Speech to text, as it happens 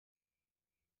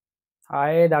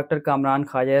Hi, Dr. Kamran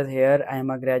here. I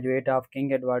am a graduate of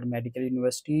King Edward Medical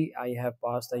University. I have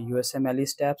passed the USMLE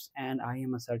steps and I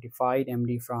am a certified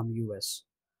MD from US.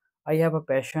 I have a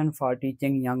passion for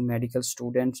teaching young medical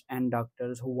students and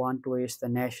doctors who want to ace the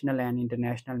national and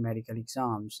international medical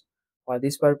exams. For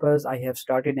this purpose, I have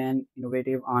started an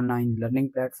innovative online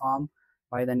learning platform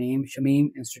by the name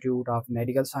Shamim Institute of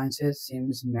Medical Sciences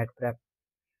SIMS MedPrep,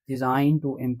 designed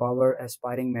to empower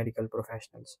aspiring medical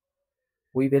professionals.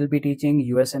 We will be teaching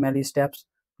USMLE steps,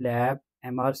 lab,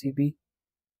 MRCP,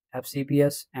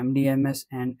 FCPS, MDMS,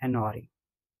 and NRE.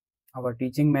 Our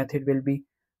teaching method will be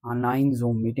online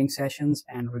Zoom meeting sessions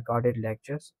and recorded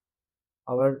lectures.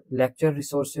 Our lecture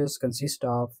resources consist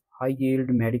of high yield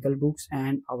medical books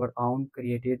and our own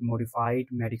created modified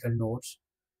medical notes.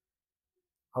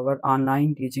 Our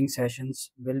online teaching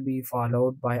sessions will be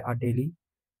followed by a daily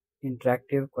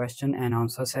interactive question and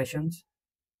answer sessions.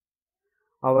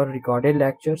 Our recorded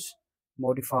lectures,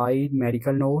 modified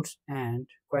medical notes, and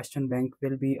question bank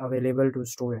will be available to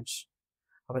students.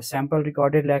 Our sample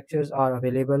recorded lectures are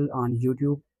available on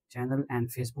YouTube channel and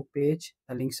Facebook page.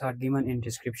 The links are given in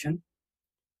description.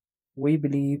 We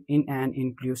believe in an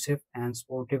inclusive and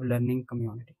supportive learning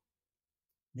community.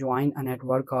 Join a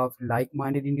network of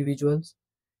like-minded individuals,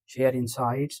 share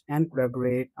insights, and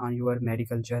collaborate on your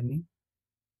medical journey.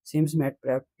 Sims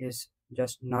MedPrep is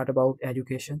just not about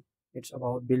education, it's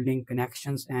about building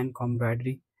connections and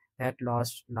camaraderie that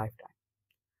last lifetime.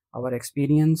 Our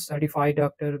experienced certified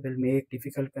doctor will make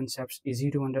difficult concepts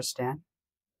easy to understand,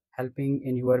 helping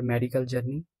in your medical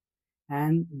journey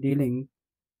and dealing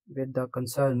with the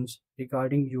concerns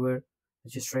regarding your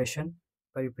registration,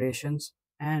 preparations,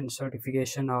 and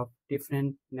certification of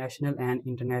different national and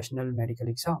international medical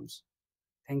exams.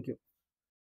 Thank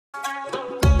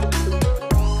you.